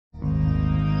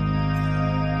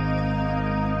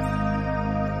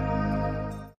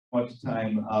much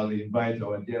time, I'll invite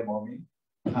our dear mommy,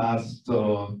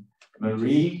 Pastor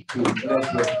Marie, to bless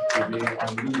us today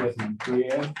and lead us in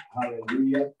prayer.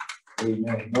 Hallelujah.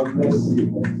 Amen. God bless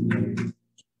you.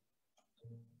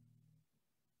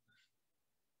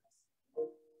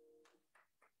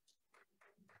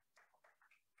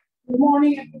 Good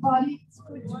morning, everybody. It's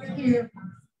good to be here.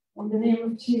 In the name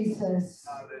of Jesus,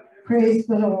 praise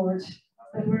the Lord.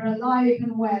 That we're alive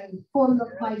and well, full of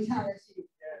vitality.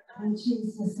 In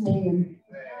Jesus' name.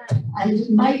 And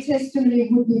my testimony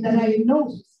would be that I've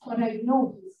noticed what I've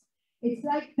noticed. It's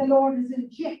like the Lord has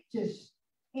injected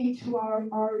into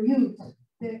our youth,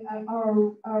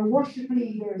 our worship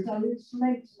leaders, our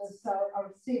instrumentalists,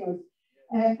 our singers,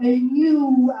 a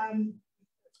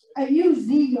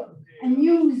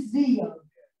new zeal.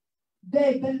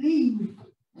 They believe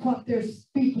what they're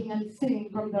speaking and singing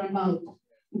from their mouth.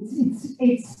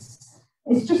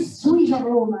 It's just sweet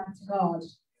aroma to God.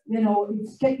 You know,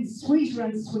 it's getting sweeter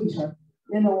and sweeter,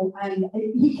 you know, and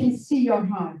he can see your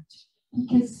heart. He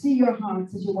can see your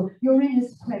heart as you're in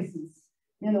his presence.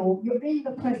 You know, you're in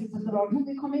the presence of the Lord. When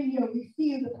we come in here, we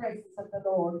feel the presence of the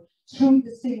Lord through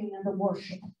the singing and the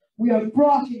worship. We are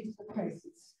brought into the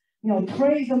presence. You know,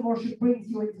 praise and worship brings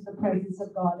you into the presence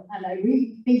of God. And I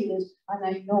really feel it and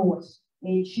I know it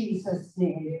in Jesus'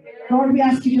 name. Lord, we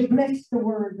ask you to bless the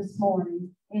word this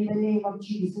morning in the name of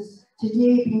Jesus.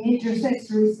 Today being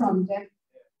Intercessory Sunday,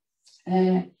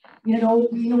 you know,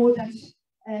 we know that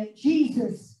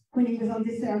Jesus, when he was on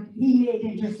this earth, he made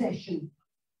intercession.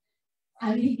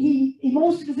 And he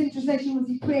most of his intercession was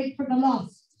he prayed for the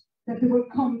lost, that they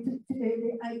would come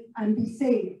and be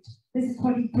saved. This is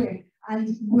what he prayed.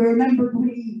 And we remember when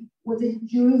he was in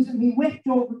Jerusalem, he wept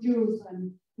over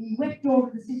Jerusalem. He wept over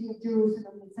the city of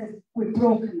Jerusalem, it says, with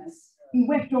brokenness. He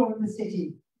wept over the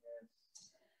city.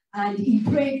 And he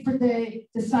prayed for the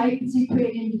disciples, he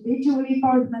prayed individually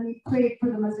for them, and he prayed for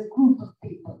them as a group of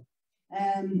people.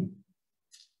 And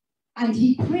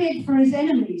he prayed for his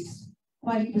enemies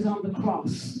while he was on the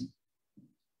cross.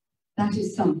 That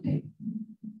is something.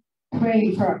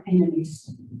 Praying for our enemies.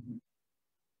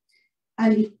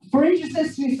 And for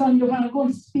Intercessory Sunday, what I'm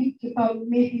going to speak about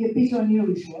maybe a bit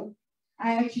unusual.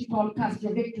 I actually thought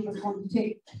Pastor Victor was going to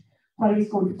take what he was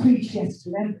going to preach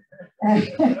yesterday.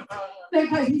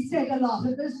 Because he said a lot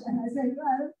of it. And I said,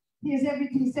 well, he has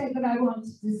everything said that I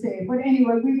wanted to say. But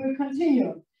anyway, we will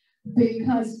continue.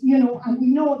 Because, you know, and we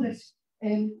know that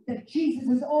that Jesus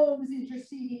is always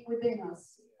interceding within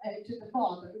us to the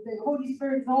Father. The Holy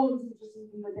Spirit is always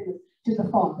interceding within us to the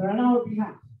Father on our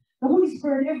behalf. The Holy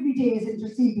Spirit every day is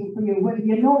interceding for you, whether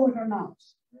you know it or not.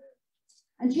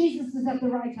 And Jesus is at the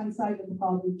right-hand side of the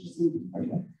Father interceding for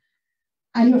you.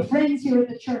 And your friends here at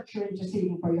the church are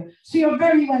interceding for you. So you're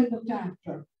very well looked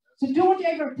after. So don't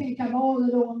ever think I'm all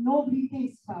alone. Nobody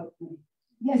thinks about me.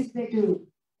 Yes, they do.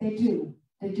 They do.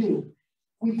 They do.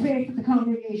 We pray for the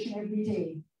congregation every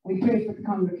day. We pray for the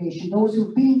congregation. Those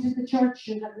who've been to the church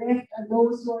and have left, and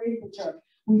those who are in the church.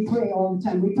 We pray all the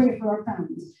time. We pray for our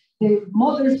families. The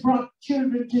mothers brought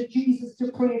children to Jesus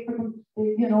to pray for them,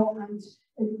 you know, and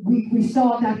we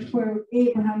saw that where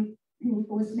Abraham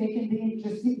was making the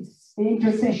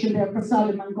intercession there for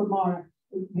Sodom and Gomorrah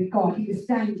with God. He was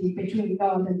standing between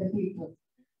God and the people,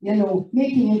 you know,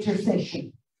 making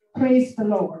intercession. Praise the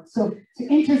Lord. So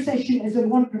intercession is a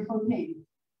wonderful thing,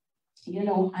 you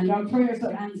know, and our prayers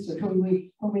are answered when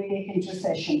we make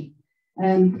intercession.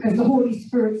 Because the Holy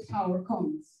Spirit's power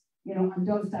comes, you know, and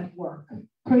does that work.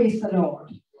 Praise the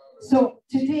Lord. So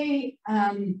today,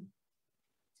 I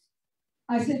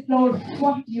said, Lord,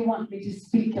 what do you want me to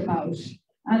speak about?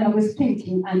 And I was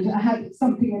thinking, and I had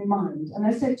something in mind. And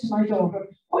I said to my daughter,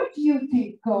 what do you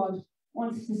think God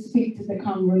wants to speak to the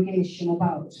congregation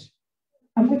about?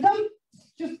 And without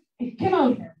just, it came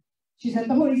out there. She said,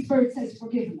 the Holy Spirit says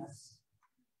forgiveness.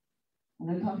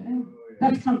 And I thought,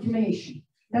 that's confirmation.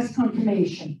 That's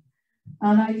confirmation.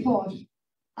 And I thought,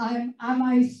 am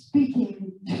I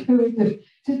speaking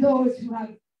to those who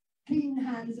have clean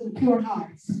hands and pure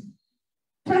hearts?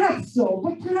 Perhaps so,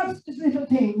 but perhaps there's little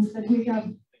things that we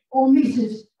have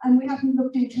omitted and we haven't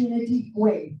looked into in a deep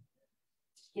way,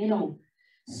 you know.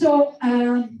 So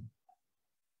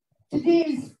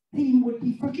today's theme would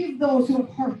be forgive those who have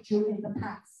hurt you in the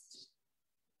past.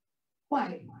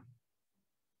 Why?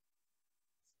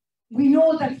 We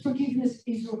know that forgiveness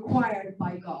is required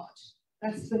by God.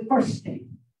 That's the first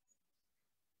thing.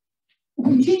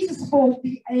 When Jesus spoke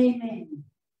the Amen,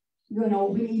 you know,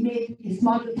 when he made his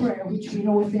model prayer, which we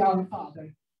know is the Our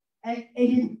Father, it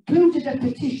included a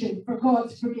petition for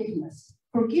God's forgiveness.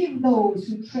 Forgive those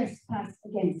who trespass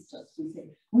against us, we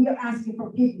say. We are asking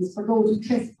forgiveness for those who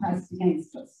trespass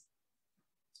against us.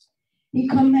 He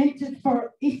commented,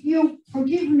 for if you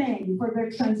forgive men for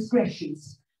their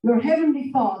transgressions, your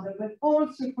heavenly Father will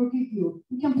also forgive you.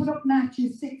 You can put up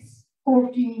Matthew 6,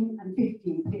 14 and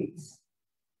 15, please.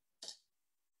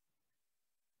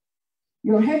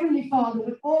 Your heavenly Father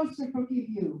will also forgive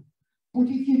you. But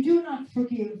if you do not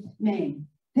forgive men,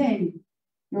 then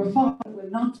your Father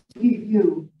will not forgive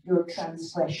you your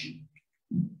transgression.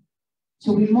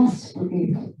 So we must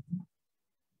forgive.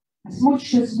 As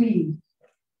much as we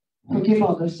forgive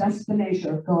others, that's the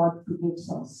measure God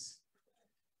forgives us.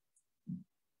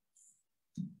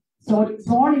 So this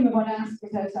morning I'm going to ask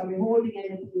ourselves, are we holding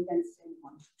anything against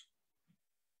anyone?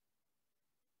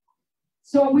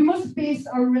 So we must base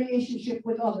our relationship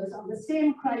with others on the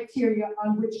same criteria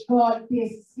on which God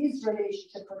bases his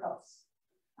relationship with us.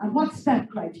 And what's that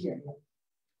criteria?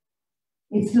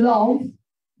 It's love,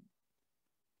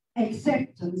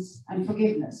 acceptance, and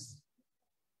forgiveness.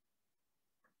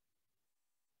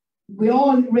 We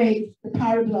all read the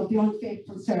parable of the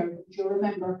unfaithful servant. You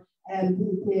remember,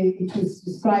 it was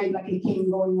described like a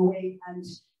king going away, and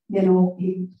you know,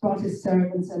 he brought his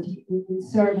servants, and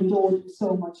his servant owed him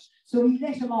so much. So he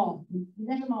let him off. He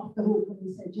let him off the hook, and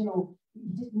he said, you know,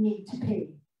 he didn't need to pay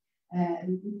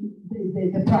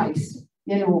the price,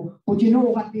 you know. But you know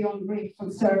what the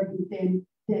ungrateful servant then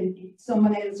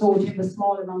someone else owed him a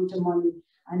small amount of money,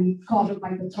 and he caught him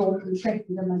by the throat and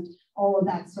threatened him and all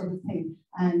that sort of thing.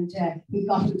 And he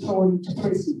got him thrown into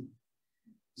prison.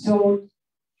 So,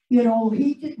 you know,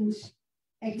 he didn't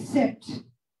accept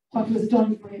what was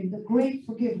done for him, the great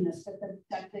forgiveness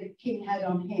that the king had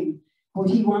on him, but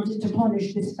he wanted to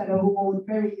punish this fellow who owed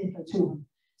very little to him.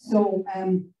 So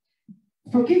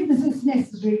forgiveness is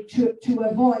necessary to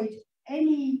avoid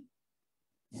any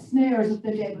snares of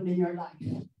the devil in your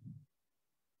life.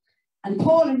 And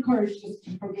Paul encouraged us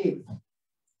to forgive.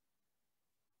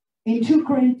 In 2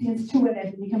 Corinthians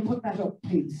 2:11, you can put that up,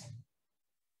 please.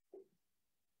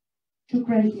 2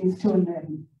 Corinthians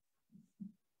 2:11.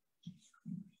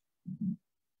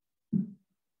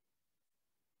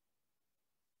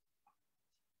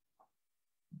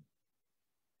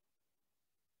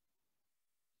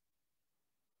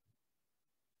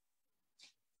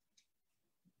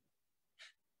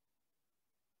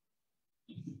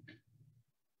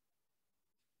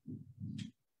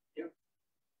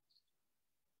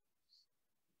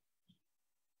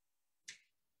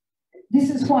 This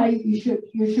is why you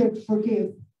should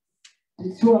forgive,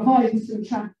 to avoid this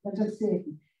entrapment of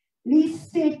Satan.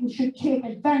 Lest Satan should take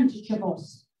advantage of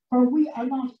us, for we are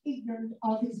not ignorant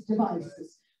of his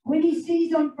devices. When he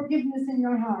sees unforgiveness in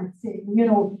your heart, Satan, you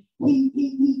know,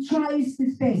 he tries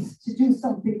his best to do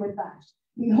something with that.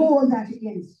 He'll hold that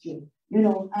against you, you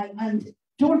know, and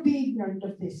don't be ignorant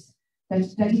of this,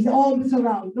 that he's always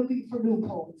around looking for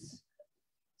loopholes.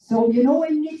 So, you know,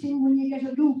 in knitting, when you get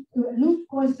a loop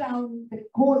goes down, the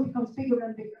hole becomes bigger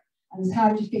and bigger, and it's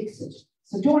hard to fix it.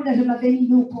 So don't let him have any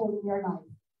loophole in your life,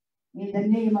 in the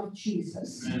name of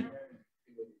Jesus.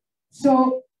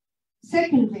 So,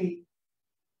 secondly,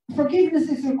 forgiveness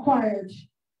is required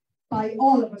by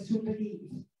all of us who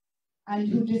believe and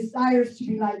who desires to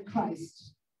be like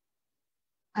Christ.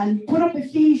 And put up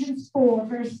Ephesians 4,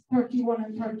 verse 31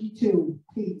 and 32,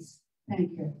 please.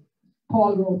 Thank you.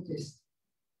 Paul wrote this.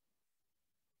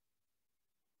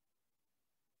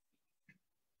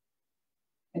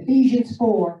 Ephesians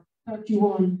 4,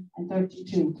 31 and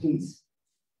 32, please.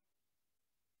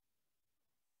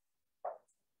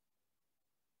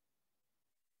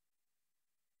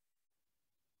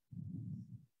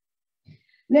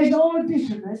 Let all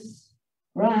bitterness,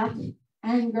 wrath,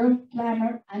 anger,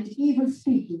 clamor, and evil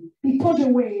speaking be put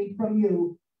away from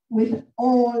you with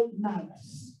all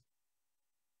malice.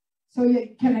 So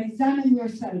you can examine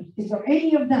yourself. Is there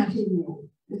any of that in you?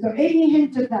 Is there any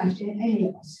hint of that in any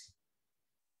of us?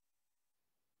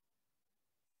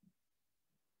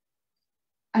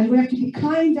 And we have to be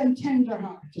kind and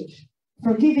tender-hearted,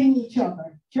 forgiving each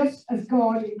other, just as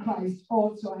God in Christ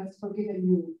also has forgiven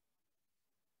you.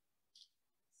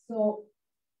 So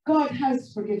God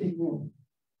has forgiven you.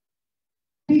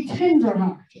 Be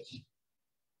tender-hearted.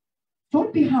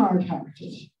 Don't be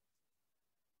hard-hearted.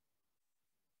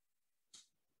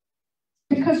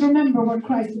 Because remember what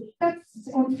Christ did. That's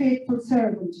unfaithful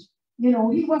servant. You know,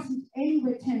 he wasn't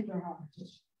anyway tender-hearted.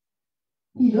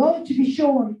 He loved to be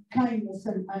shown kindness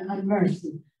and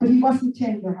mercy, but he wasn't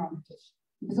tender-hearted.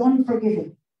 He was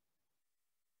unforgiving.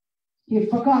 He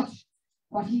forgot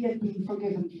what he had been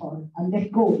forgiven for and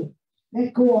let go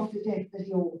of the debt that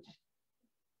he owed.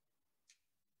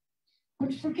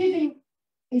 But forgiving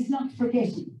is not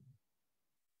forgetting.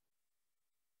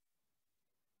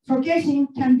 Forgetting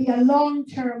can be a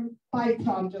long-term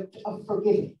byproduct of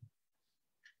forgiving.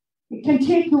 It can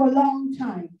take you a long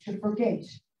time to forget.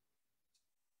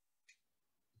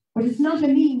 But it's not a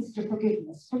means to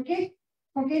forgiveness.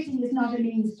 Forgetting is not a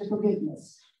means to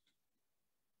forgiveness.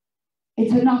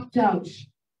 It's a knocked out.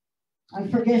 I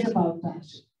forget about that.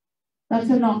 That's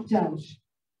a knocked out.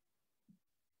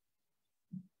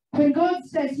 When God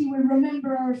says he will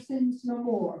remember our sins no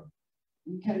more,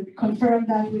 you can confirm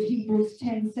that with Hebrews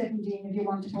 10:17 if you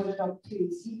want to put it up,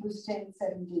 please. Hebrews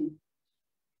 10:17.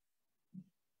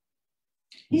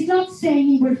 He's not saying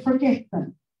he will forget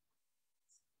them.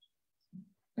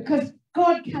 Because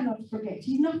God cannot forget.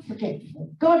 He's not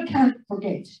forgetful. God can't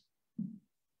forget.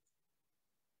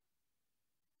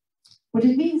 But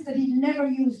it means that he'll never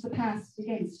use the past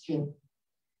against you.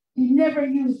 He'll never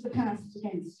use the past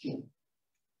against you.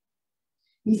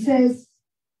 He says,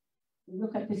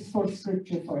 look at this first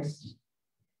scripture first.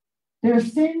 Their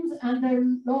sins and their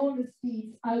lawless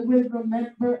deeds I will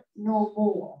remember no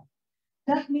more.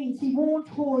 That means he won't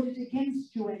hold it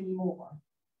against you anymore.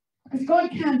 Because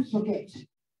God can't forget.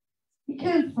 He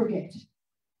can't forget.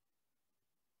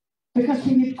 Because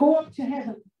when you go up to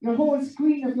heaven, your whole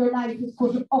screen of your life is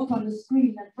put up on the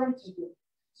screen in front of you.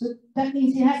 So that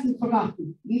means he hasn't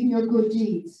forgotten, even your good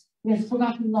deeds. He has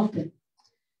forgotten nothing.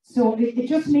 So it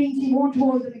just means he won't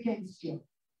hold it against you.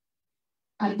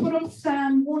 And put up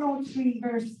Psalm 103,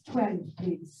 verse 12,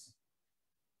 please.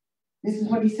 This is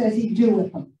what he says he'd do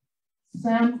with them.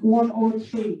 Psalm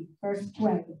 103, verse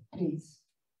 12, please.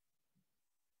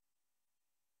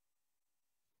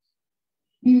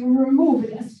 He will remove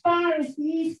it as far as the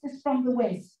east is from the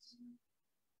west.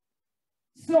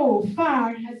 So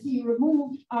far has he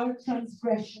removed our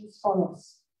transgressions for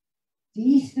us. The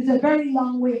east is a very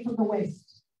long way from the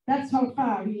west. That's how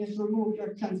far he has removed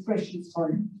your transgressions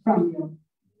from you.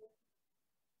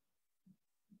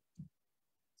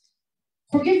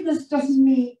 Forgiveness doesn't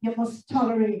mean you must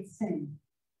tolerate sin.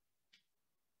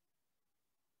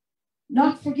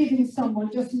 Not forgiving someone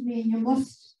doesn't mean you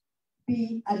must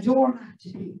be a doormat to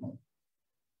people.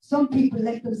 Some people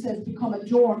let themselves become a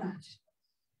doormat.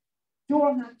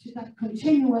 Doormat to that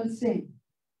continual sin.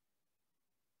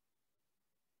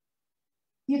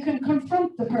 You can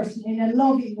confront the person in a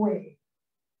loving way.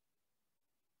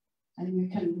 And you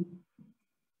can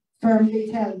firmly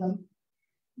tell them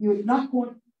you're not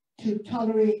going to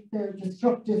tolerate their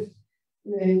destructive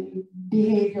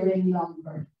behavior any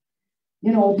longer.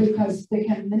 You know, because they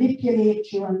can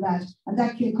manipulate you and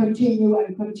that can continue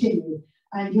and continue.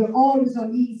 And you're always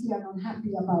uneasy and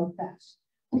unhappy about that.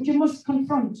 But you must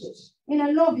confront it in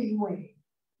a loving way.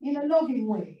 In a loving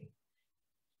way.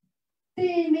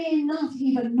 They may not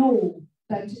even know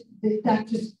that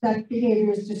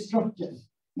behavior is destructive,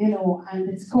 you know, and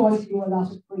it's causing you a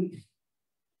lot of grief.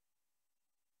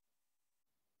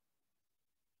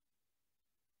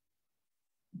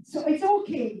 So it's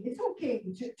okay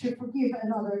to forgive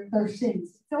another their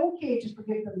sins. It's okay to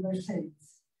forgive them their sins.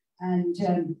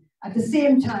 And at the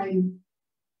same time,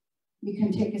 you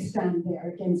can take a stand there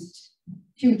against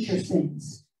future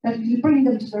sins. That will bring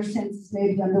them to their senses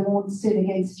maybe, and they won't sin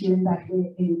against you in that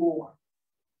way anymore.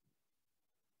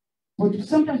 But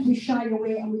sometimes we shy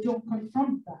away and we don't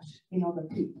confront that in other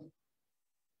people.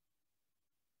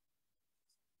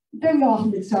 Very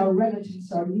often it's our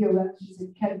relatives or near relatives.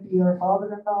 It can be your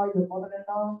father-in-law, your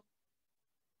mother-in-law,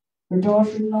 your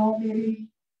daughter-in-law maybe.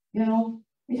 You know,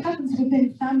 it happens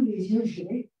within families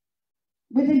usually.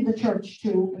 Within the church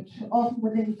too, but often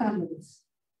within families,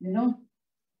 you know.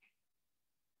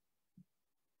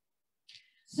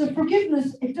 So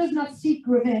forgiveness, it does not seek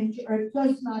revenge or it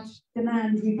does not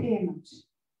demand repayment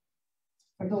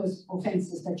for those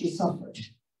offences that you suffered.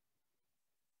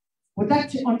 But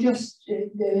that unjust,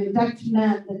 that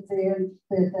man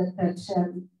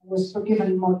that was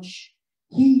forgiven much,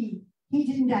 he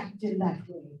didn't act in that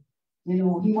way. You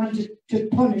know, he wanted to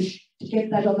punish, to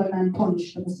get that other man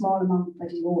punished for the small amount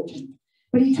that he owed him.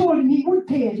 But he told him he would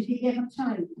pay it if he gave him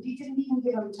time. But he didn't even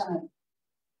give him time.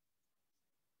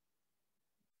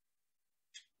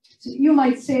 So you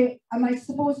might say, am I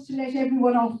supposed to let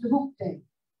everyone off the hook then?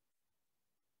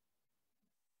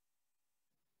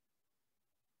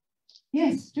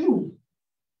 Yes, do.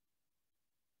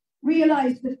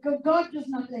 Realize that God does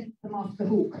not let them off the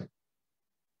hook.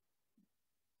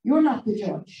 You're not the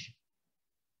judge,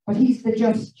 but he's the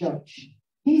just judge.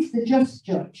 He's the just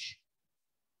judge.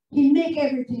 He'll make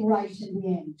everything right in the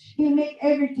end. He'll make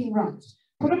everything right.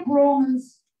 Put up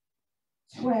Romans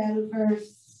 12,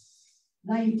 verse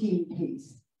 19,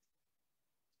 please.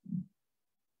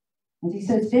 And he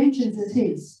says, vengeance is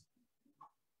his,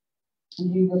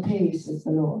 and he will pay, says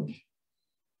the Lord.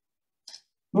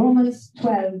 Romans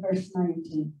 12, verse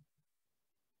 19.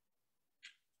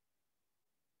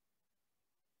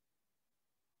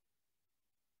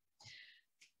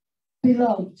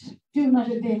 Beloved, do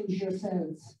not avenge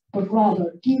yourselves, but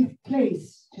rather give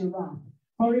place to wrath.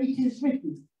 For it is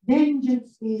written,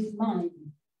 vengeance is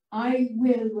mine, I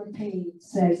will repay,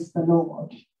 says the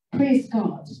Lord. Praise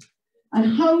God.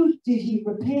 And how did he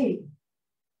repay?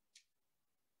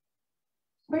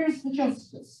 Where's the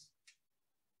justice?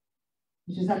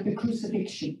 It is at the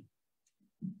crucifixion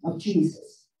of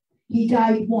Jesus. He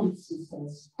died once, he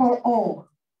says, for all.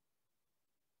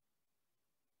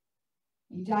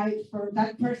 He died for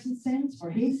that person's sins,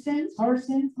 for his sins, her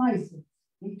sins, my sins.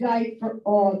 He died for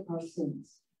all our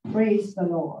sins. Praise the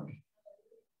Lord.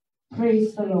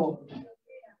 Praise the Lord.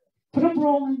 Put up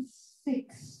Romans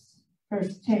 6,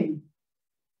 verse 10.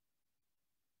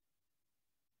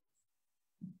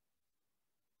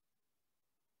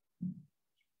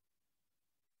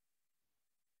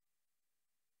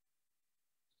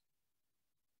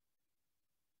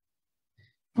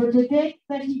 For the death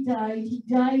that he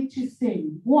died to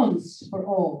sin once for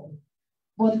all.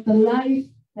 But the life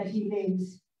that he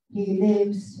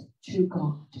lives to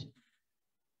God. Do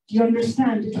you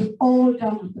understand? It was all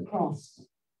done at the cross.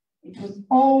 It was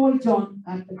all done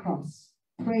at the cross.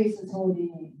 Praise his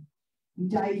holy name. He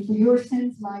died for your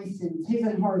sins, my sins, his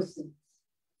and her sins,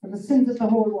 for the sins of the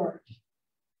whole world.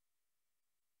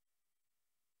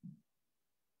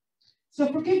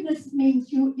 So forgiveness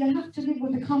means you have to live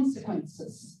with the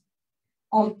consequences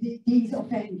of these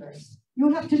offenders.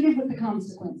 You have to live with the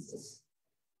consequences.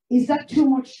 Is that too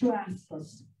much to ask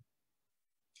us?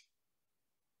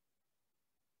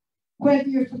 Whether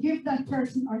you forgive that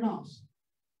person or not,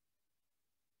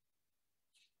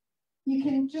 you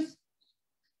can just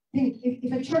think,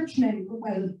 if a church member,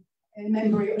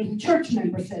 if a church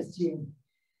member says to you,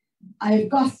 I've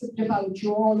gossiped about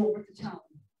you all over the town.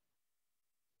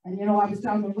 And you know, I was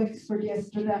down in Wexford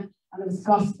yesterday and I was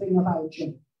gossiping about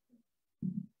you.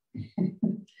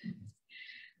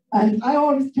 And I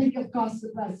always think of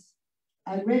gossip as,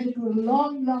 I read it a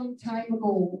long, long time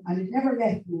ago and it never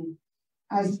left me,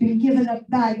 as being given a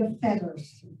bag of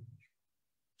feathers.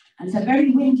 And it's a very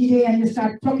windy day and you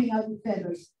start plucking out the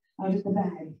feathers out of the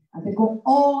bag and they go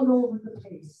all over the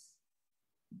place.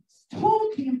 It's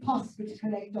totally impossible to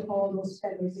collect up all those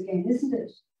feathers again, isn't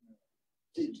it?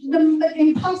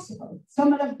 Impossible.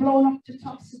 Some have blown up to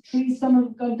tops of trees, some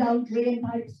have gone down drain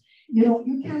pipes. You know,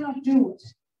 you cannot do it.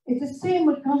 It's the same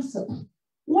with gossip.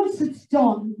 Once it's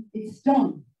done, it's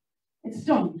done. It's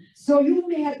done. So you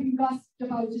may have been gossiped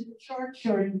about in the church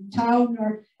or in town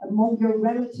or among your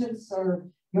relatives or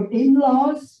your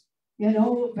in-laws. You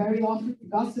know, very often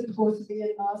gossip goes to the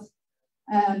in-laws.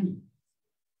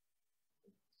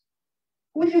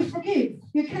 When you forgive,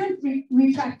 you can't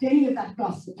retract any of that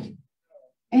gossip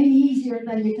any easier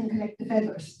than you can collect the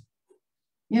feathers.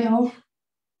 You know,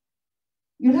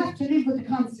 you have to live with the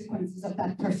consequences of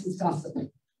that person's gossip.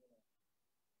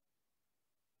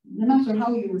 No matter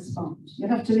how you respond, you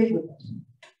have to live with it.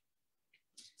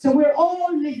 So we're all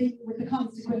living with the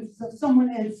consequences of someone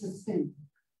else's sin.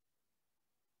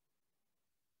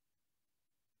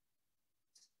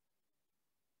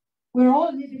 We're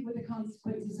all living with the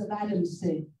consequences of Adam's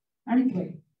sin, aren't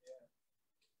we?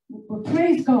 But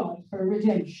praise God for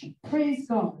redemption. Praise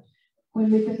God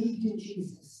when we believed in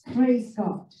Jesus. Praise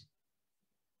God.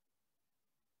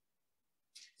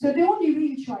 So the only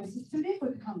real choice is to live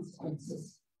with the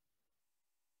consequences.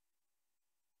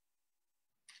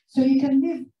 So you can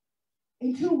live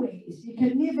in two ways. You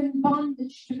can live in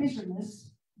bondage to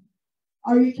bitterness,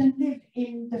 or you can live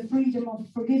in the freedom of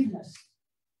forgiveness.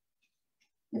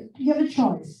 You have a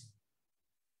choice.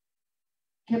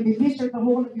 You can be bitter the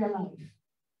whole of your life,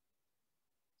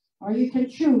 or you can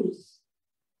choose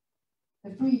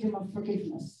the freedom of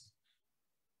forgiveness.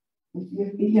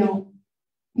 You know,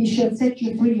 he shall set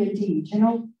you free indeed, you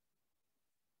know.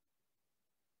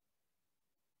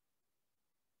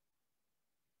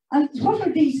 And what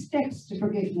are these steps to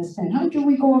forgiveness then? How do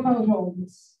we go about all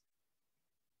this?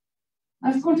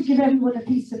 I was going to give everyone a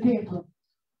piece of paper,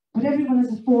 but everyone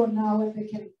has a phone now and they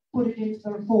can put it into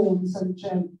their phones and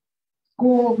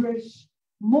go over it,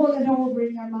 mull it over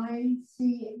in your mind,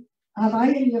 see, have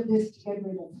I any of this to get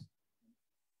rid of?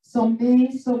 Some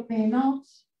may not.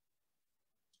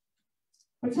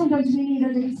 But sometimes we need a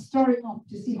little stirring up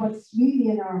to see what's really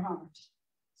in our heart.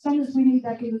 Sometimes we need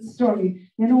that little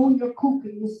story. You know, when you're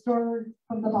cooking, you stir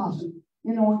from the bottom.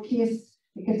 You know, in case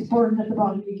it gets burned at the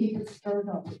bottom, you keep it stirred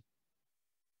up.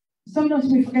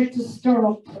 Sometimes we forget to stir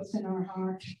up what's in our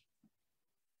heart.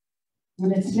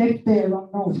 And it's left there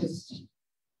unnoticed.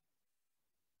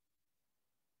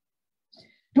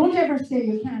 Don't ever say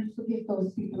you can't forgive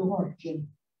those people who hurt you.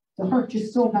 They hurt you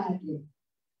so badly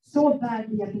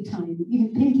at the time.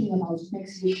 Even thinking about it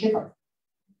makes you shiver.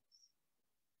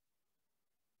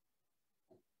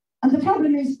 And the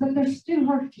problem is that they're still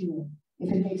hurting you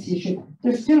if it makes you shiver.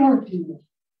 They're still hurting you.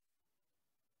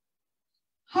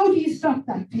 How do you stop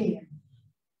that pain?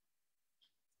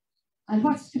 And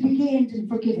what's to be gained in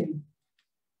forgiving?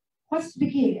 What's to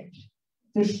be gained?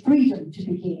 There's freedom to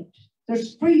be gained.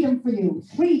 There's freedom for you,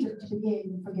 freedom to be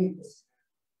gained in forgiveness.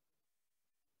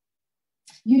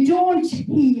 You don't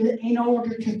heal in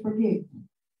order to forgive.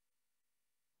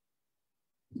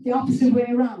 The opposite way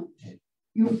around.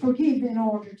 You forgive in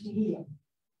order to heal.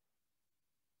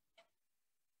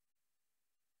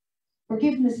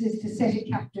 Forgiveness is to set a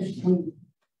captive free.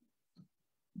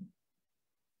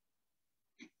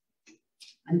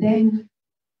 And then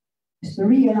it's the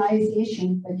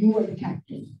realization that you were the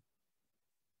captive.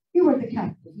 You were the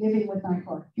captive, living with that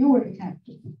hurt. You were the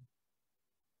captive.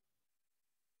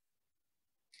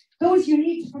 Those you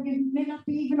need to forgive may not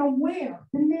be even aware.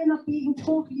 They may not be even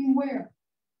totally aware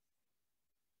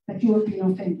that you have been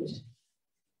offended.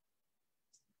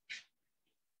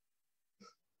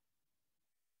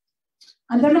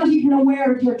 And they're not even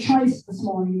aware of your choice this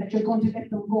morning that you're going to let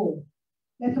them go.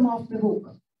 Let them off the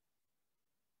hook.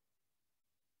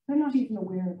 They're not even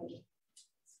aware of it.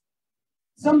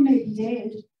 Some may be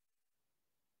dead.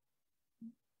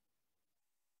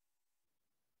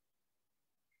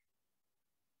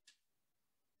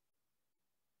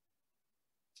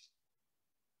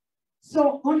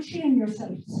 So unchain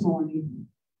yourself this morning.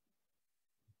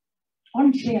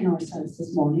 Unchain ourselves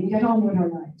this morning. Get on with our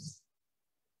lives.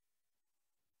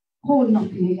 Hold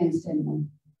nothing against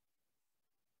anyone.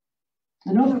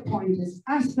 Another point is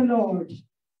ask the Lord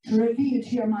to reveal to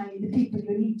your mind the people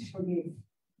you need to forgive.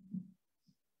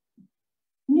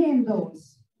 Name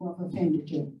those who have offended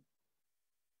you.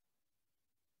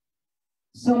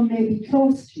 Some may be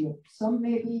close to you. Some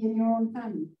may be in your own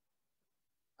family.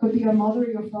 Could be your mother,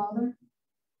 your father.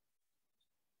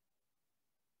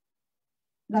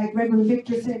 Like Reverend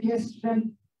Victor said yesterday,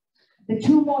 the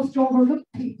two most overlooked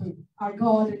people are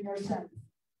God and yourself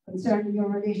concerning your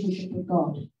relationship with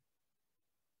God.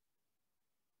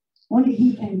 Only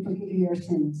He can forgive you your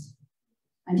sins,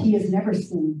 and He has never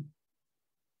sinned.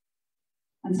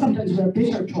 And sometimes we're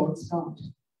bitter towards God.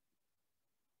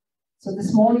 So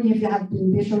this morning, if you have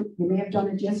been bitter, you may have done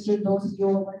it yesterday. Those of you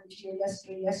who went here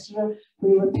yesterday,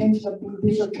 we repented of being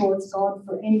bitter towards God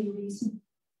for any reason.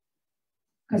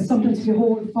 Because sometimes we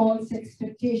hold false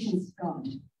expectations of God.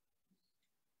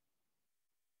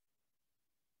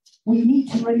 We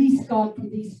need to release God from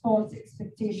these false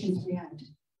expectations we had.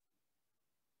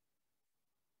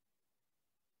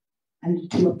 And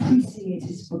to appreciate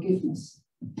His forgiveness.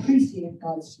 Appreciate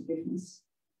God's forgiveness.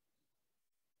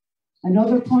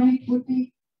 Another point would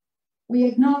be, we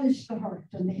acknowledge the hurt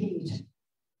and the hate.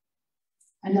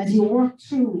 And as you work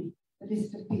through the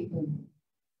list of people,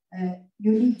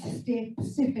 you need to state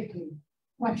specifically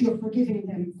what you're forgiving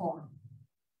them for.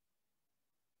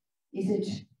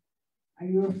 Are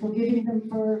you forgiving them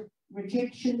for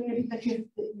rejection, maybe that you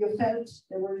felt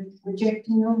they were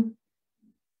rejecting you?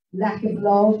 Lack of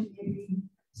love, maybe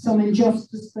some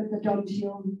injustice that they've done to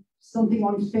you, something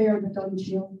unfair they've done to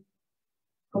you.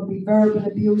 Could be verbal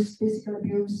abuse, physical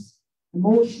abuse,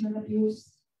 emotional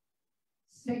abuse,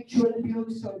 sexual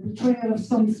abuse, or betrayal of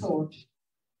some sort.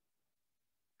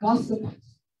 Gossip,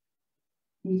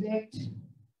 neglect.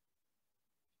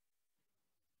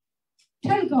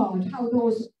 Tell God how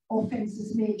those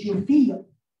offenses made you feel.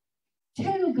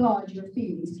 Tell God your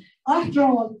feelings. After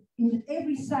all, in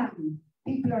every psalm,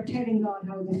 people are telling God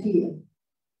how they feel.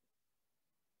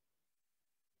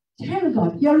 Tell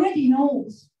God. He already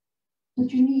knows,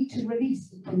 but you need to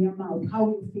release it from your mouth, how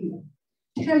you feel.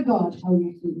 Tell God how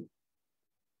you feel.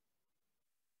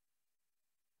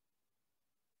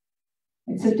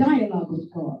 It's a dialogue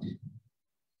with God.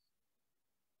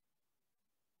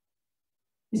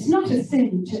 It's not a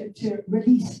sin to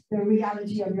release the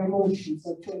reality of your emotions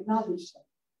or to acknowledge them.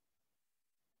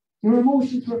 Your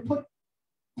emotions were put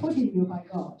in you by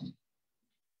God.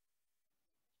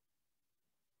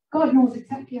 God knows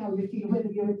exactly how you feel, whether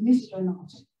you admit it or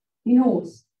not. He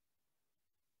knows.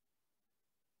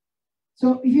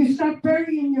 So if you start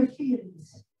burying your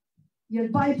feelings, you'll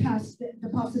bypass the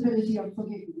possibility of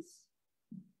forgiveness.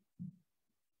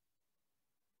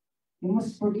 You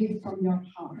must forgive from your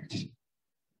heart.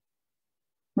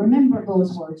 Remember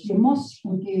those words. You must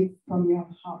forgive from your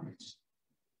heart.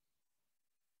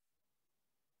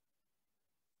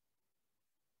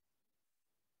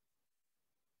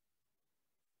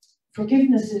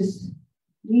 Forgiveness is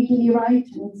legally right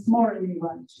and it's morally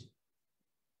right.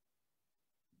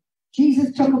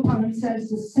 Jesus took upon himself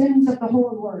the sins of the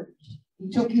whole world. He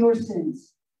took your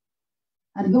sins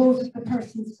and those of the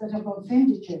persons that have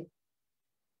offended you.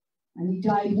 And he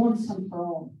died once and for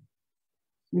all.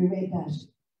 We read that.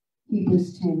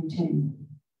 Hebrews 10:10.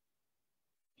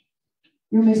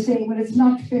 You may say, well, it's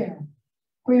not fair.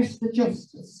 Where's the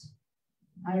justice?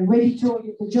 I already told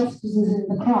you the justice is in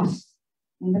the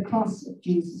cross of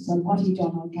Jesus and what he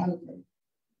done on Calvary.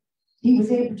 He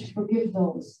was able to forgive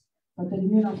those, but they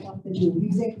knew not what to do. He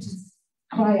was able to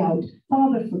cry out,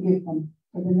 Father, forgive them,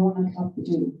 for they know not what to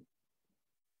do.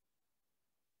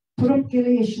 Put up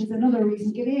Galatians, another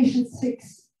reason, Galatians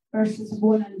 6, verses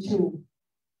 1 and 2.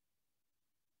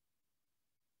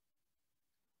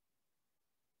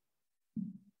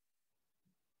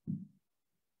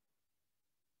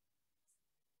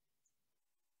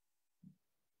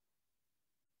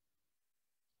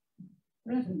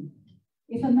 Brethren,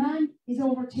 if a man is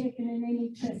overtaken in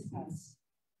any trespass,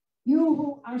 you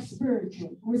who are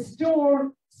spiritual,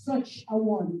 restore such a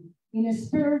one in a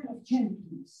spirit of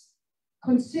gentleness,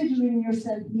 considering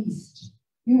yourself least,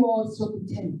 you also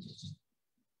be tempted.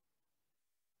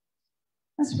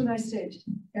 That's what I said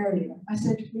earlier. I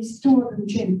said, restore them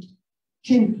gently.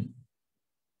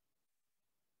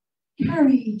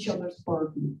 Carry each other's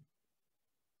burden.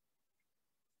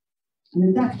 And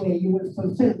in that way, you will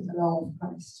fulfill the law of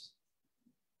Christ.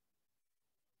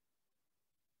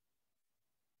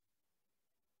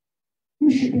 You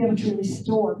should be able to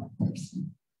restore that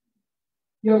person.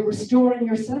 You're restoring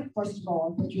yourself, first of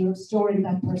all, but you're restoring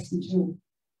that person too.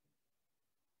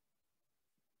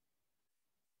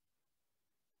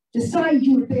 Decide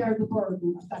you will bear the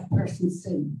burden of that person's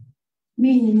sin,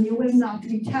 meaning you will not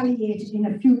retaliate in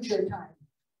a future time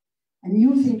and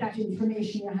using that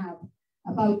information you have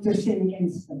about their sin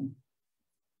against them.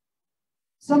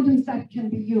 Sometimes that can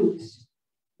be used,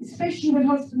 especially with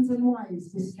husbands and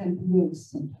wives, this can be used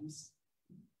sometimes.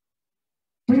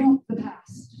 Bring up the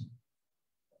past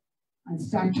and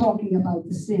start talking about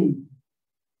the sin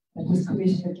that was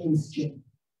committed against you.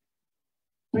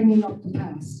 Bringing up the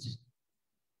past.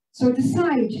 So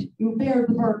decide you bear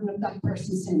the burden of that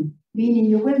person's sin, meaning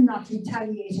you will not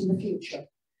retaliate in the future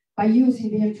by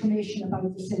using the information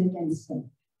about the sin against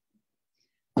them.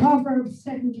 Proverbs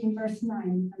 17 verse 9,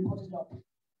 and put it up.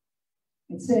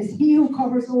 It says, he who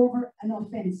covers over an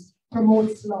offense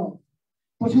promotes love,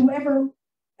 but whoever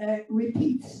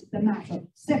repeats the matter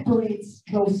separates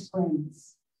close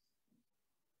friends.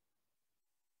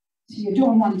 So you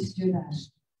don't want to do that.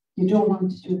 You don't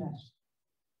want to do that.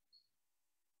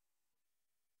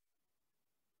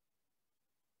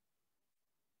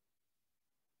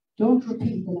 Don't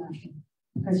repeat the matter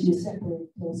because you separate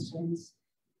close friends.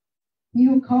 He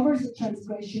who covers a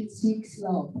transgression seeks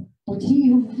love, but he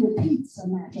who repeats a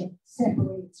matter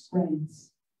separates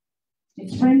friends.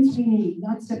 It's friends we need,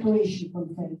 not separation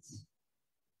from friends.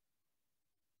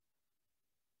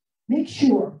 Make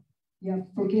sure you have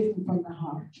forgiven from the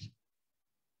heart,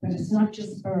 that it's not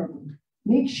just verbal.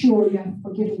 Make sure you have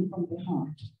forgiven from the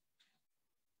heart.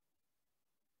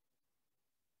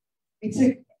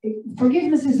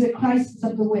 Forgiveness is a crisis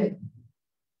of the will.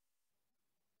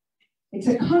 It's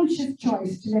a conscious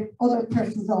choice to let other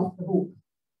persons off the hook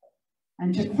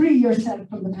and to free yourself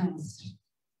from the past.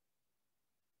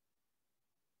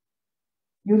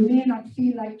 You may not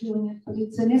feel like doing it, but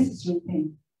it's a necessary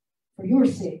thing for your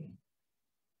sake.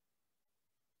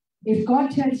 If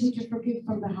God tells you to forgive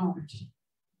from the heart,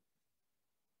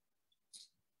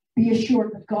 be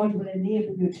assured that God will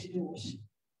enable you to do it.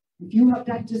 If you have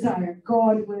that desire,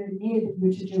 God will enable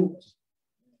you to do it.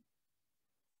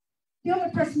 The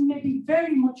other person may be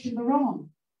very much in the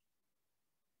wrong.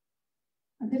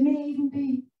 And they may even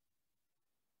be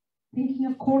thinking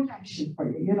of court action for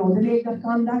you. You know, they may have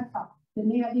gone that far. They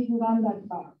may have even gone that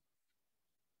far.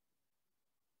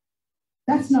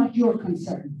 That's not your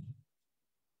concern.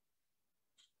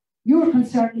 Your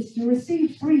concern is to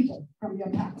receive freedom from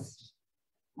your past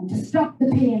and to stop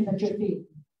the pain that you're feeling.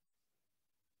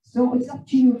 So it's up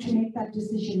to you to make that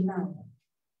decision now.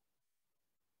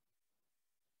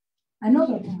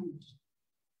 Another point.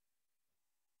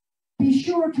 Be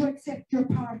sure to accept your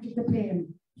part of the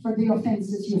blame for the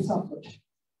offenses you suffered.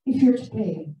 If you're to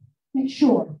blame, make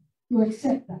sure you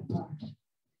accept that part.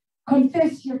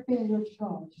 Confess your failure to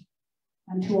God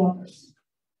and to others.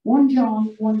 1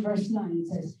 John 1 verse 9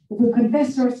 says, if we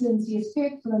confess our sins, he is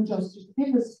faithful and just to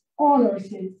forgive us all our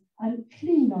sins and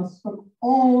clean us from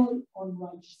all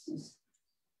unrighteousness.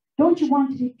 Don't you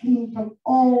want to be clean from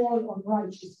all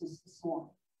unrighteousness this morning?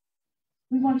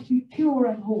 We want to be pure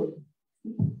and holy.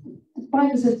 The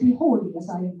Bible says, be holy as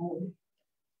I am holy.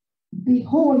 Be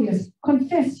holy as,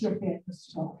 confess your faithfulness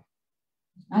to God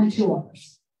and to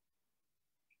others.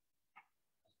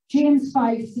 James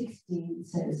 5:16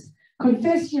 says,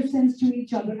 confess your sins to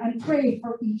each other and pray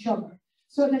for each other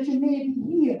so that you may be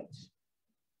healed.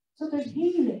 So there's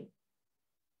healing.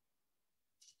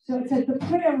 So it says the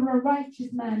prayer of a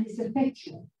righteous man is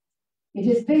effectual.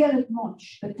 It availeth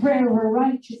much. The prayer of a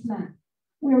righteous man.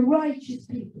 We're righteous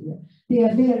people here. They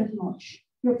availeth much.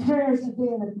 Your prayers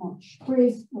availeth much.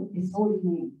 Praise his holy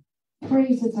name.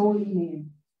 Praise his holy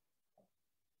name.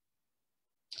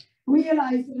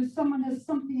 Realize that if someone has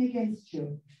something against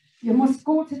you, you must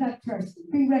go to that person.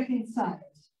 Be reconciled.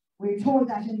 We're told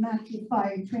that in Matthew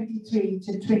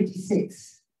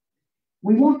 5:23-26.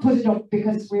 We won't put it up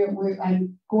because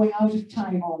I'm going out of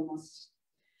time almost.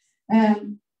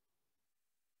 The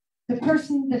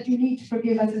person that you need to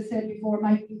forgive, as I said before,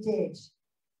 might be dead.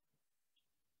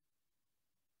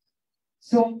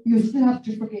 So you still have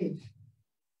to forgive.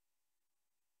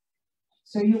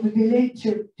 So you will be led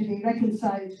to be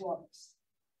reconciled to others.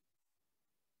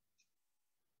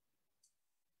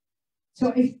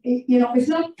 So it's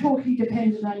not totally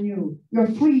dependent on you. Your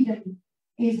freedom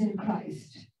is in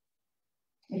Christ.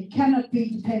 It cannot be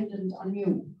dependent on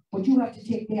you, but you have to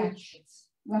take the actions.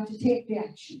 You have to take the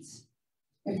actions.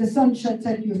 If the Son shall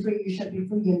set you free, you shall be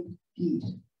free indeed.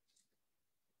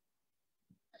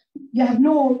 You have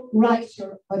no right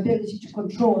or ability to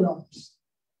control others.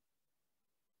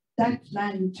 That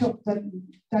man took that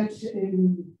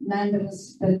man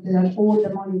that owed the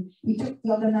money. He took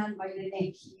the other man by the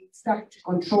neck. He started to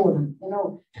control him.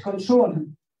 To control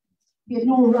him. He had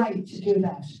no right to do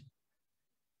that.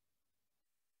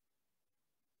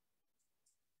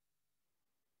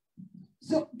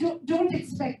 So don't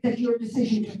expect that your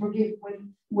decision to forgive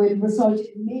will result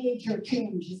in major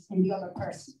changes in the other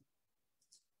person.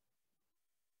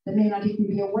 They may not even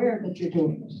be aware that you're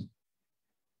doing it.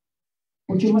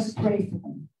 But you must pray for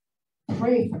them.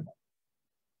 Pray for them.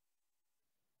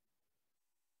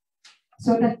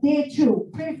 So that they too,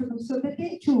 pray for them so that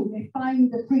they too may find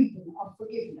the freedom of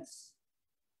forgiveness.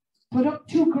 Put up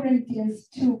 2 Corinthians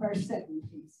 2 verse 7,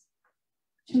 please.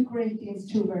 2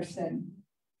 Corinthians 2 verse 7.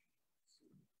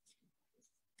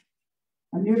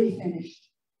 I'm nearly finished.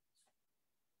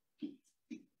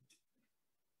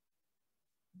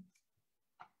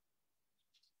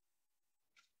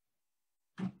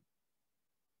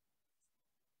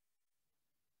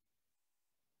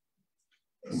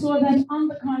 So that on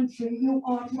the contrary, you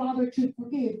ought rather to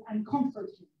forgive and comfort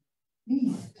him,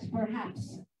 lest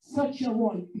perhaps such a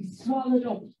one be swallowed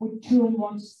up with too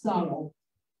much sorrow.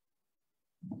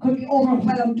 Could be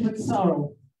overwhelmed with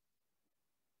sorrow.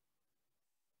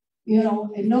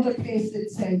 Another place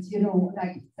it says,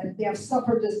 like that they have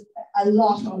suffered a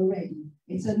lot already.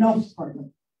 It's enough for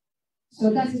them.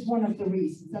 So that is one of the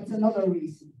reasons. That's another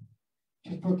reason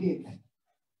to forgive.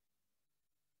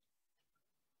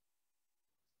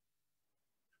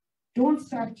 Don't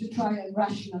start to try and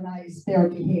rationalize their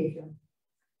behavior.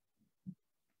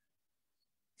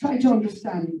 Try to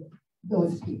understand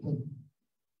those people.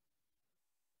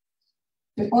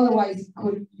 But otherwise it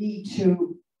could lead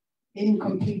to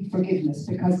incomplete forgiveness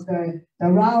because the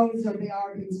rows or the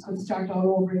arguments could start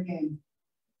all over again.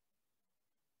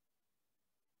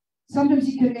 Sometimes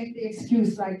you can make the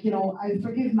excuse like, I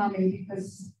forgive Mommy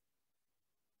because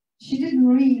she didn't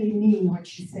really mean what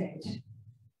she said.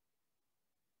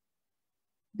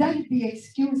 That would be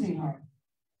excusing her.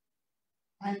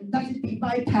 And that would be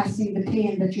bypassing the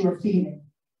pain that you are feeling.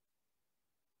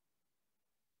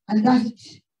 And that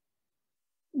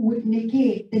would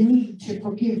negate the need to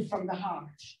forgive from the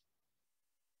heart.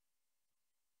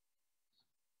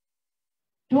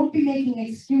 Don't be making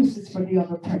excuses for the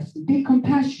other person. Be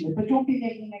compassionate, but don't be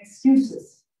making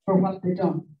excuses for what they've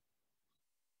done.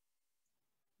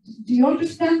 Do you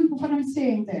understand what I'm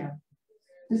saying there?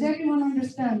 Does everyone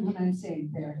understand what I'm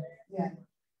saying there? Yeah.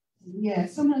 Yeah,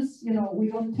 sometimes, we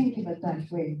don't think of it that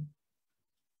way.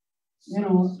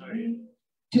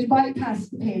 To bypass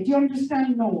the pain. Do you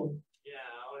understand, Noel?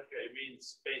 Yeah, okay. It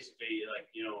means basically, like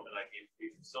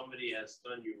if somebody has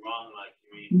done you wrong,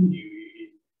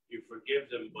 you forgive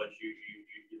them, but you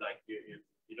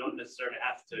don't necessarily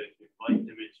have to invite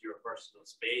them into your personal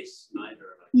space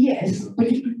neither. Yes, but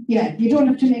you don't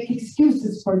have to make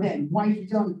excuses for them why you've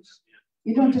done it.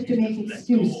 You don't have to make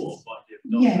excuses.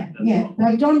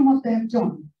 They've done what they've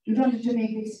done. You don't have to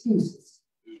make excuses.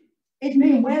 It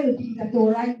may well be that they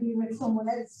were angry with someone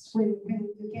else when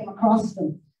you came across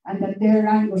them, and that their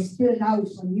anger spilled out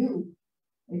on you.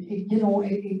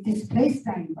 It displaced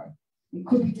anger. It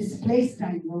could be displaced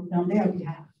anger on their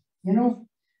behalf,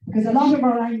 because a lot of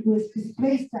our anger is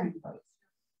displaced anger.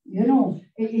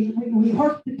 We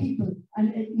hurt the people,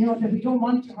 and that we don't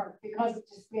want to hurt because of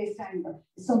displaced anger.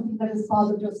 It's something that has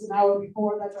bothered us an hour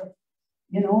before that,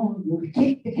 you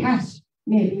kick the cat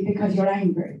maybe because you're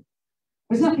angry.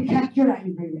 But it's not the cat you're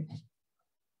angry with.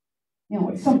 You know,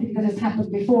 it's something that has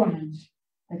happened beforehand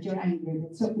that you're angry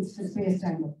with. So it's displaced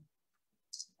anger.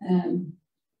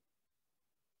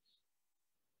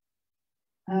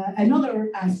 Another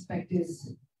aspect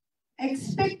is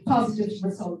expect positive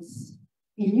results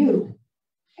in you.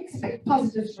 Expect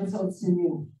positive results in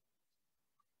you.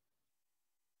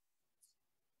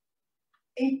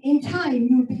 In time,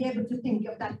 you'll be able to think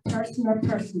of that person or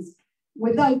persons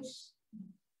without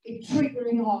it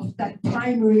triggering off that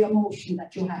primary emotion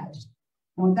that you had.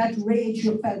 You know, that rage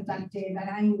you felt that day, that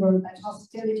anger, that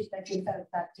hostility that you felt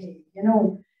that day. You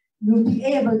know, you'll be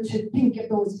able to think of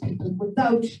those people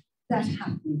without that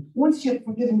happening. Once you're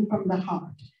forgiven from the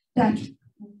heart, that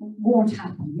won't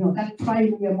happen. You know, that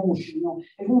primary emotion, you know,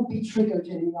 it won't be triggered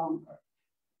any longer.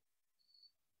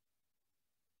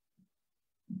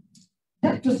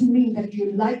 That doesn't mean that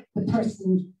you like the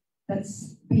person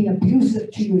that's been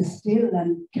abusive to you still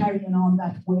and carrying on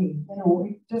that way. You know,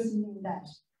 it doesn't mean that.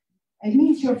 It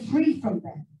means you're free from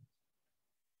them.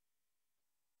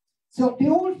 So the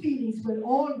old feelings will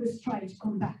always try to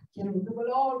come back. You know, they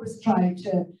will always try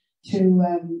to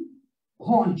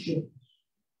haunt you.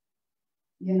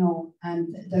 You know,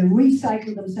 and they'll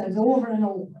recycle themselves over and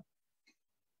over.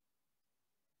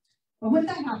 But when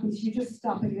that happens, you just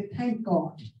stop and you thank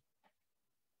God.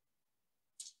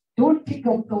 Don't pick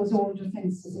up those old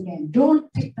offenses again.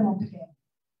 Don't pick them up again.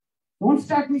 Don't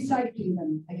start recycling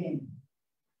them again.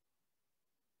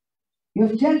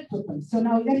 You've dealt with them, so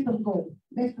now let them go.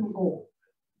 Let them go.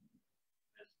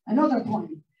 Another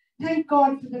point. Thank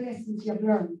God for the lessons you've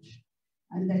learned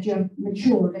and that you have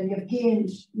matured and you've gained,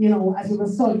 you know, as a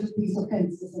result of these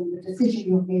offenses and the decision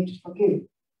you've made to forgive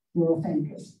your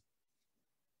offenders.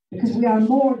 Because we are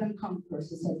more than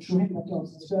conquerors, as said through him that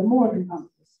loves us. We are more than conquerors.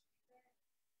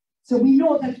 So we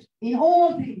know that in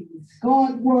all things,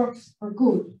 God works for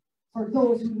good for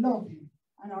those who love him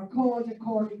and are called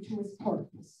according to his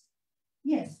purpose.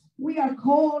 Yes, we are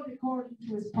called according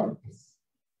to his purpose.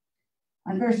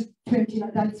 And verse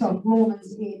 29, that's of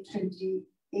Romans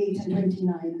 8:28 and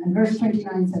 29. And verse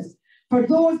 29 says, for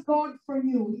those God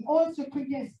foreknew, he also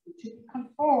predestined to be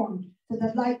conformed to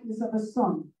the likeness of a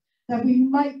son, that we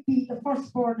might be the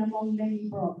firstborn among many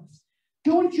brothers.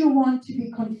 Don't you want to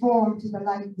be conformed to the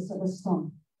likeness of a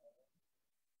son?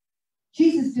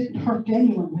 Jesus didn't hurt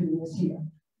anyone when he was here.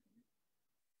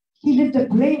 He lived a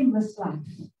blameless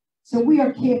life. So we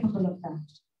are capable of that.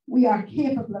 We are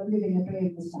capable of living a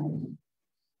blameless life.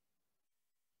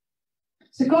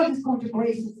 So God is going to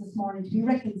grace us this morning to be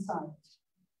reconciled.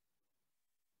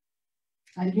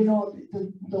 And you know,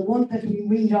 the one that we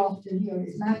read often here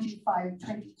is Matthew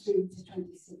 5:23 to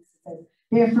 26. It says,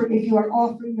 therefore, if you are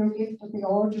offering your gift at the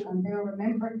altar and there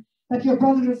remember that your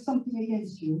brother has something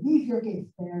against you, leave your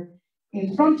gift there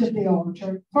in front of the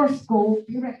altar. First go,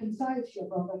 be reconciled to your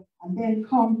brother, and then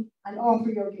come and offer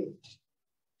your gift.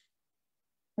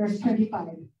 Verse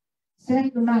 25.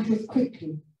 Settle matters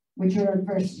quickly with your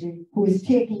adversary who is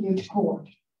taking you to court.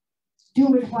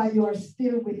 Do it while you are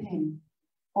still with him,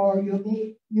 or him,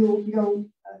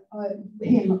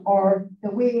 or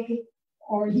the way,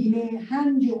 or he may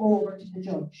hand you over to the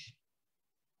judge,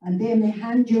 and they may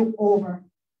hand you over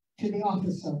to the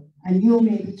officer, and you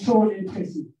may be thrown in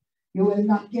prison. You will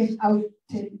not get out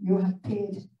till you have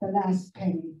paid the last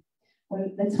penny. Well,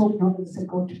 let's hope none of us will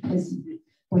go to prison,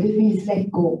 but it means let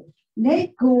go.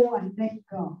 Let go and let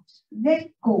God.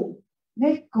 Let go.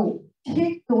 Let go.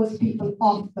 Take those people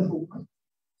off the hook.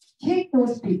 Take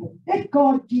those people. Let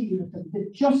God deal with them. The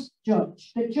just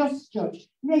judge. The just judge.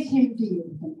 Let him deal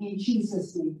with them in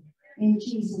Jesus' name. In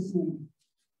Jesus' name.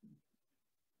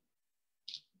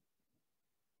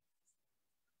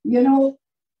 You know,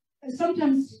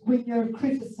 sometimes when you're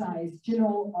criticized, you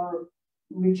know, or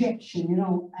rejection, you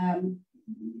know,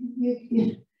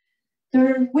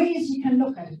 there are ways you can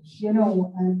look at it, you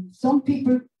know, and some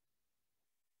people,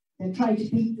 they try to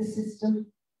beat the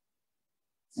system,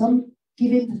 some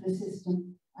give into the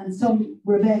system, and some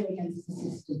rebel against the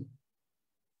system.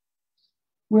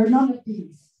 We're none of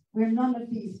these. We're none of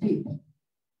these people.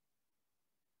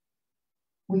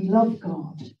 We love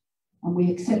God, and we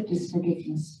accept his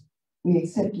forgiveness. We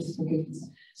accept his forgiveness.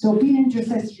 So being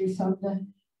Intercessory Sunday,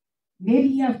 maybe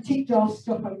you have ticked off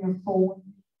stuff on your phone.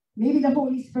 Maybe the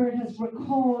Holy Spirit has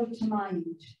recalled to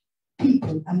mind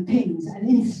people and things and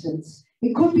incidents.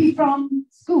 It could be from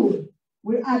school.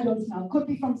 We're adults now. It could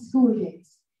be from school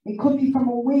days. It could be from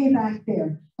a way back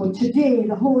there. But today,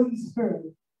 the Holy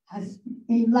Spirit has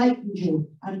enlightened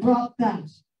you and brought that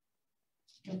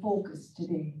to focus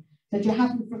today, that you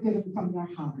haven't forgiven from your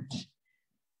heart.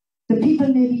 The people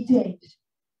may be dead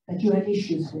that you had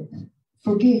issues with.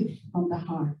 Forgive from the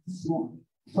heart this morning.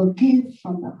 Forgive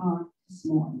from the heart this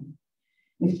morning.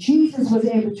 If Jesus was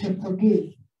able to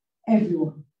forgive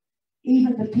everyone,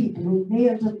 even the people who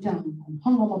nailed him down and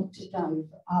hung him up to die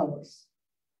for hours,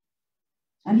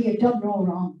 and he had done no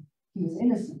wrong, he was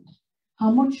innocent,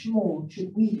 how much more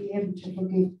should we be able to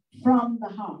forgive from the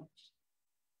heart?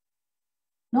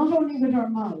 Not only with our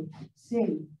mouth,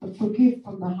 sin, but forgive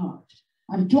from the heart.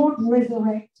 And don't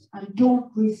resurrect and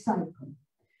don't recycle.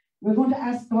 We're going to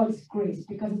ask God's grace,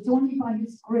 because it's only by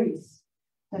his grace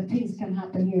that things can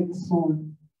happen here this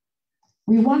morning.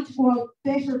 We want to go out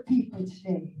better people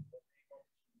today,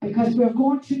 because we're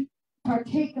going to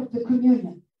partake of the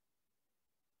communion.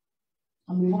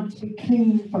 And we want to be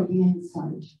clean from the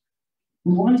inside.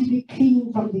 We want to be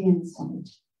clean from the inside.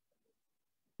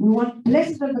 We want,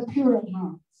 blessed are the pure in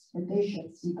hearts, for they shall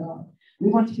see God. We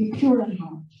want to be pure in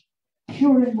heart,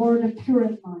 pure in word and pure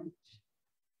in mind.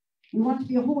 We want to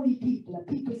be a holy people, a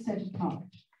people set apart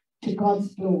to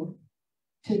God's glory,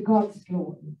 to God's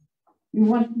glory. We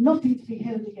want nothing to be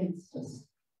held against us.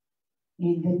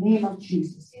 In the name of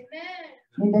Jesus. Amen.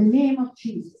 In the name of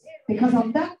Jesus. Because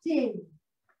on that day,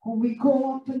 when we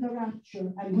go up in the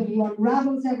rapture and when he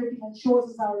unravels everything and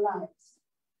shows us our lives,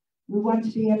 we want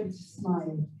to be able to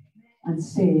smile and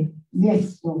say,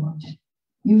 yes, Lord,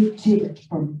 you did it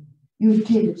for me. You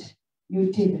did it. You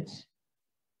did it.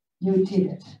 You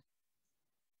did it.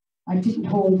 I didn't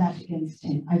hold that against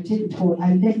him. I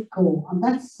let go on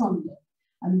that Sunday.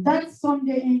 And that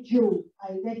Sunday in June,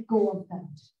 I let go of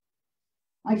that.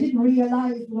 I didn't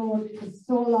realize, Lord, it was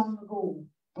so long ago,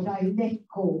 but I let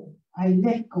go. I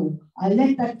let go. I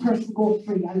let that person go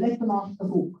free. I let them off the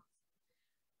hook.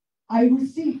 I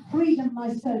received freedom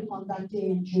myself on that day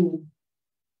in June.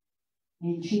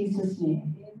 In Jesus'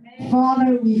 name. Amen.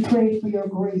 Father, we pray for your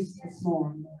grace this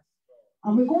morning.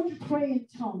 And we're going to pray in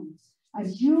tongues.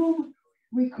 As you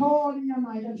recall in your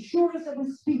mind, I'm sure as I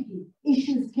was speaking,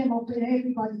 issues came up in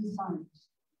everybody's mind.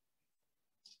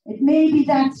 It may be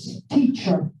that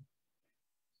teacher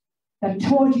that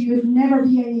told you you'd never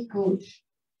be any good.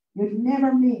 You'd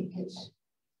never make it.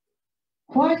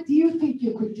 Why do you think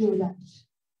you could do that?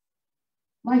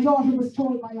 My daughter was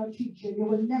told by her teacher, you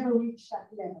will never reach that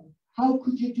level. How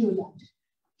could you do that?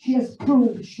 She has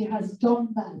proved she has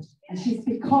done that, and she's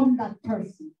become that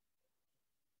person.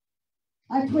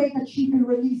 I pray that she be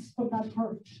released from that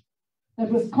hurt that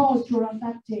was caused to her on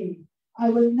that day. I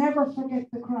will never forget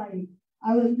the cry.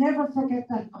 I will never forget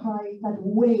that cry, that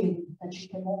wailing that she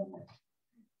came home with.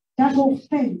 That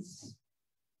offense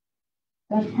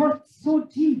that hurt so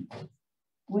deep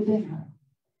within her.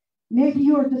 Maybe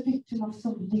you're the victim of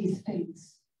some of these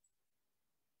things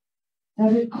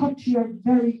that it cut to your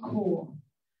very core.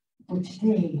 But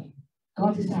today,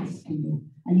 God is asking you,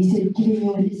 and he's giving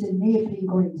you his enabling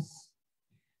grace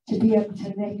to be able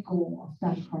to let go of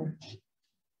that hurt.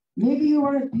 Maybe you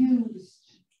are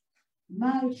abused,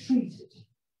 maltreated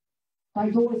by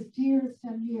those dearest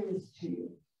and nearest to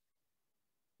you.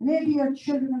 Maybe your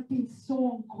children have been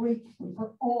so ungrateful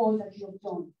for all that you have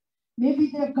done.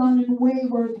 Maybe they've gone in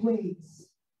wayward ways.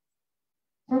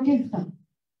 Forgive them.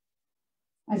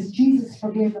 As Jesus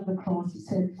forgave on the cross, he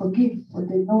said, forgive, for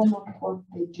they know not what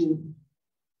they do.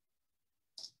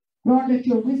 Lord, let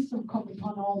your wisdom come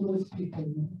upon all those people,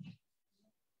 Lord.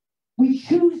 We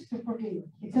choose to forgive.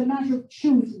 It's a matter of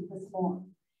choosing this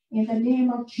morning. In the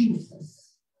name of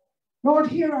Jesus. Lord,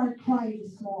 hear our cry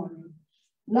this morning.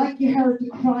 Like you heard the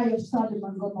cry of Sodom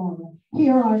and Gomorrah.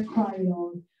 Hear our cry,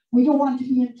 Lord. We don't want to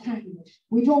be entangled.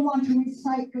 We don't want to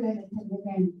recycle anything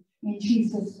again. In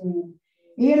Jesus' name.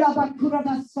 We ask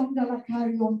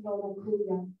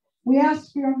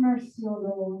for your mercy, O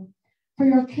Lord, for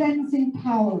your cleansing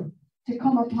power to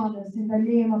come upon us in the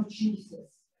name of Jesus.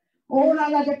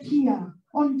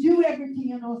 Undo everything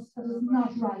in us that is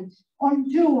not right.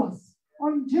 Undo us.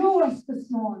 Undo us this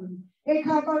morning. Create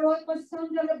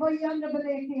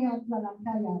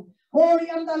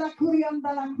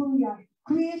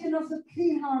in us a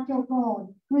clean heart, O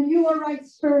God. Renew a right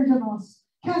spirit in us.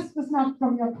 Cast us not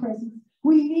from your presence.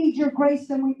 We need your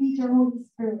grace and we need your Holy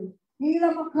Spirit.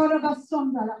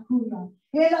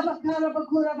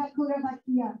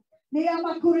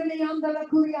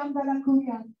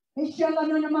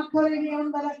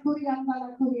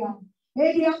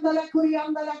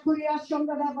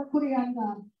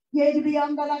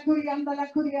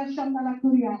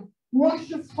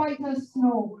 Wash us white as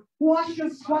snow. Wash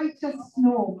us white as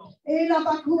snow.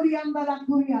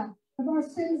 If our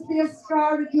sins be as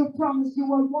scarlet, you promise you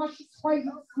will wash us white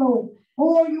as snow.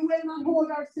 Oh, you will not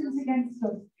hold our sins against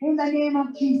us. In the name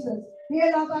of Jesus.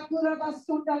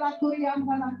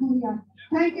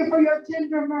 Thank you for your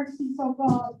tender mercies, oh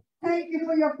God. Thank you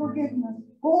for your forgiveness.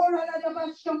 Oh,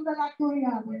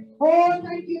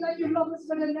 thank you that you love us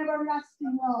with an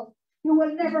everlasting love. You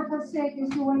will never forsake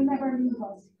us. You will never leave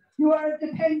us. You are a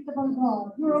dependable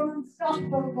God. You are an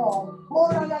unstoppable God.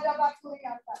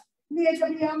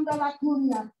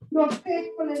 You're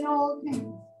faithful in all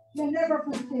things. You never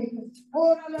forsake us.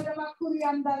 You're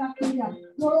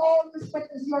always with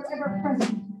us. You're ever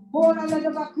present.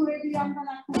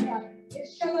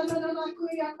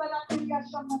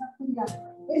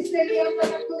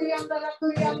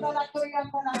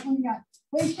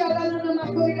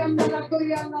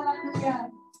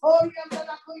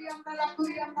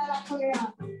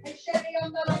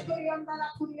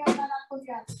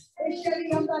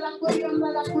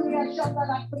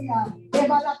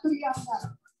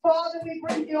 Father, we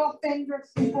bring the offenders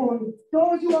before you.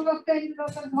 Those who have offended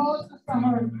us and caused us to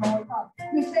hurt, Lord God.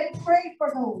 We say, pray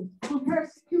for those who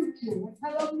persecute you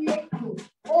and calumniate you.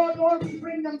 Oh, Lord, we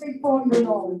bring them before you,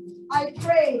 Lord. I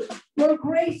pray your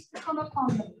grace to come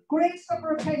upon them, grace of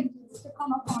repentance to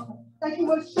come upon them, that you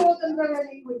will show them their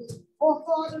iniquity. Oh,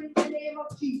 Father, in the name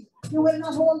of Jesus, you will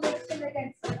not hold their sin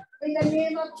against them. In the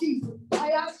name of Jesus,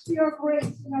 I ask for your grace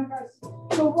and your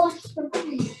mercy to wash them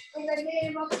clean. In the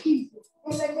name of Jesus.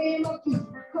 In the name of Jesus,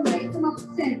 convict them of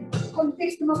sin,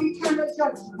 convict them of eternal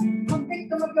judgment,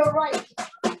 convict them of your righteousness.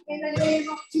 In the name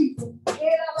of Jesus,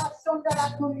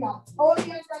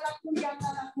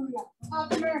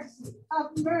 have mercy,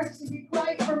 have mercy. We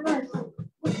cry for mercy,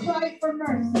 we cry for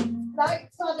mercy.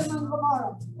 Like Sodom and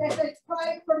Gomorrah, they said,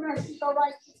 cry for mercy for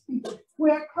righteous people.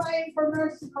 We are crying for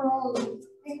mercy for all those.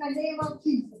 In the name of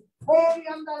Jesus. Oh,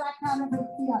 yanda la kana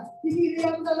bekia. Dili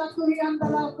yanda la kurianda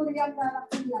la kurianda la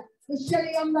kuria.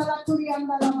 Isheli yanda la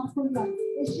kurianda la makuria.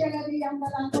 Isheli yanda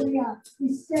la kuria.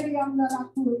 Isheli yanda la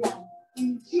kuria.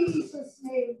 In Jesus'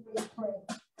 name we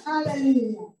pray.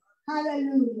 Hallelujah.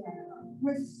 Hallelujah.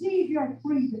 Receive your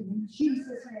freedom in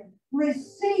Jesus' name.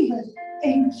 Receive it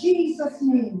in Jesus'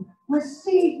 name.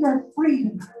 Receive your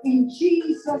freedom in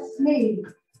Jesus' name.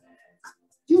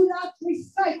 Do not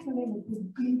recycle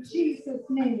anything in Jesus'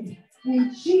 name.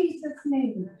 In Jesus'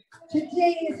 name.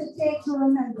 Today is a day to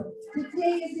remember.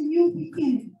 Today is a new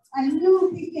beginning. A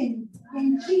new beginning.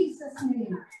 In Jesus'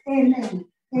 name. Amen.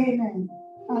 Amen.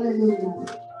 Hallelujah.